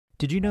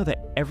Did you know that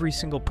every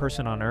single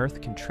person on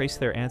Earth can trace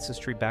their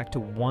ancestry back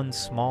to one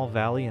small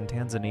valley in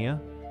Tanzania?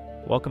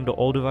 Welcome to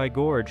Olduvai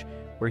Gorge,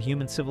 where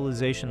human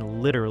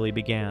civilization literally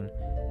began.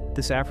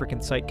 This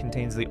African site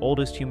contains the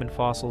oldest human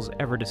fossils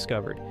ever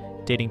discovered,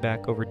 dating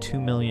back over 2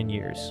 million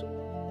years.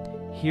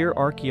 Here,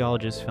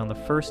 archaeologists found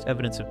the first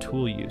evidence of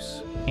tool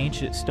use,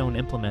 ancient stone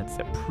implements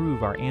that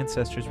prove our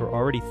ancestors were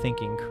already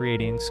thinking,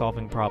 creating,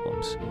 solving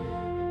problems.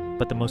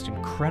 But the most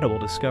incredible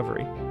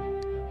discovery: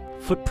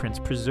 footprints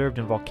preserved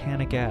in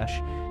volcanic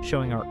ash,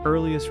 showing our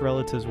earliest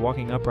relatives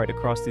walking upright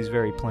across these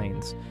very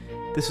plains.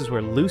 This is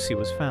where Lucy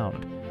was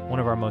found, one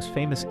of our most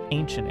famous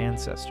ancient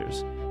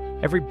ancestors.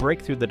 Every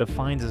breakthrough that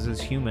defines us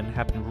as human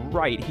happened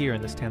right here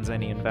in this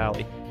Tanzanian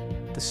valley.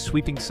 The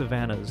sweeping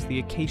savannas, the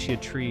acacia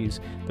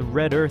trees, the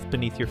red earth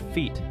beneath your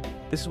feet.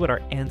 This is what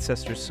our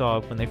ancestors saw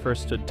when they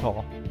first stood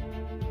tall.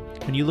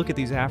 When you look at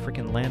these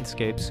African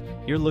landscapes,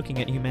 you're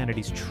looking at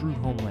humanity's true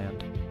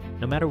homeland.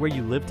 No matter where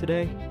you live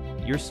today,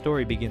 your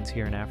story begins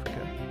here in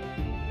Africa.